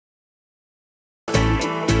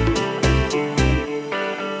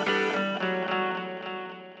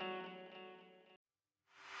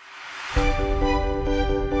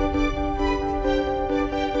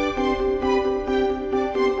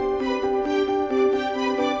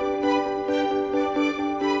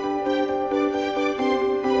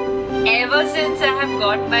Ever since I have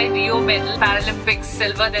got my Rio medal, Paralympics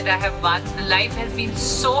silver that I have won, the life has been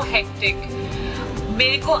so hectic.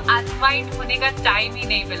 मेरे को unwind होने का time ही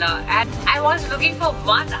नहीं मिला. And I was looking for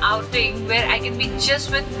one outing where I can be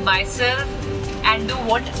just with myself and do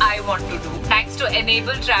what I want to do. Thanks to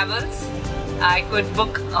Enable Travels, I could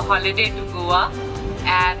book a holiday to Goa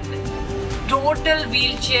and total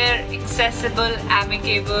wheelchair accessible,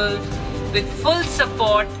 amicable, with full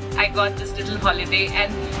support. I got this little holiday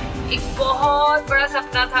and एक बहुत बड़ा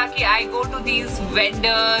सपना था कि I go to these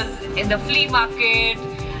vendors in the flea market,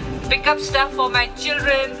 pick up stuff for my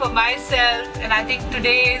children, for myself, and I think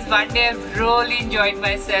today is one day I've really enjoyed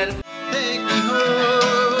myself. Take me home,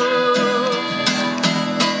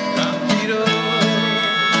 Confido.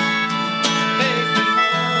 Take me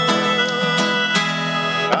home,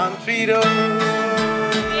 Confido.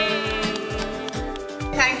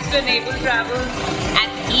 Thanks to Enable Travels and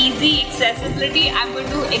easy accessibility, I'm going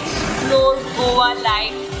to explore Goa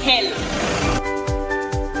like hell.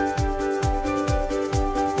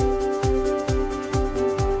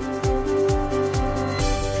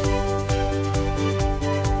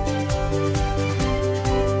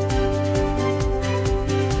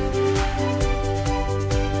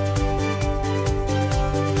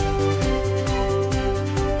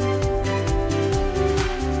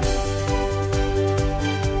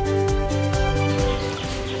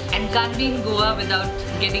 Can't be in Goa without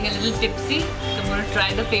getting a little tipsy. So I'm going to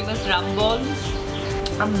try the famous rum balls.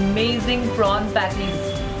 Amazing prawn patties.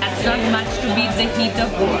 That's not much to beat the heat of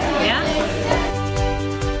Goa. Yeah?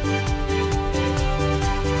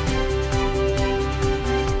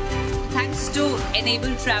 Thanks to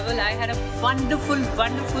Enable Travel, I had a wonderful,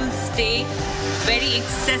 wonderful stay. Very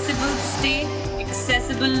accessible stay,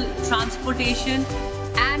 accessible transportation,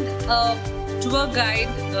 and a tour guide.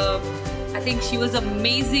 I think she was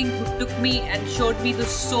amazing, who took me and showed me the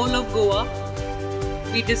soul of Goa.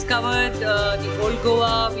 We discovered the old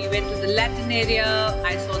Goa, we went to the Latin area,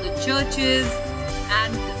 I saw the churches,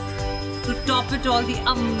 and to top it all, the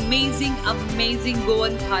amazing, amazing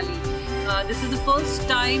Goan thali. This is the first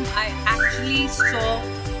time I actually saw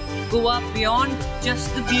Goa beyond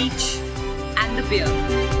just the beach and the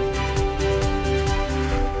beer.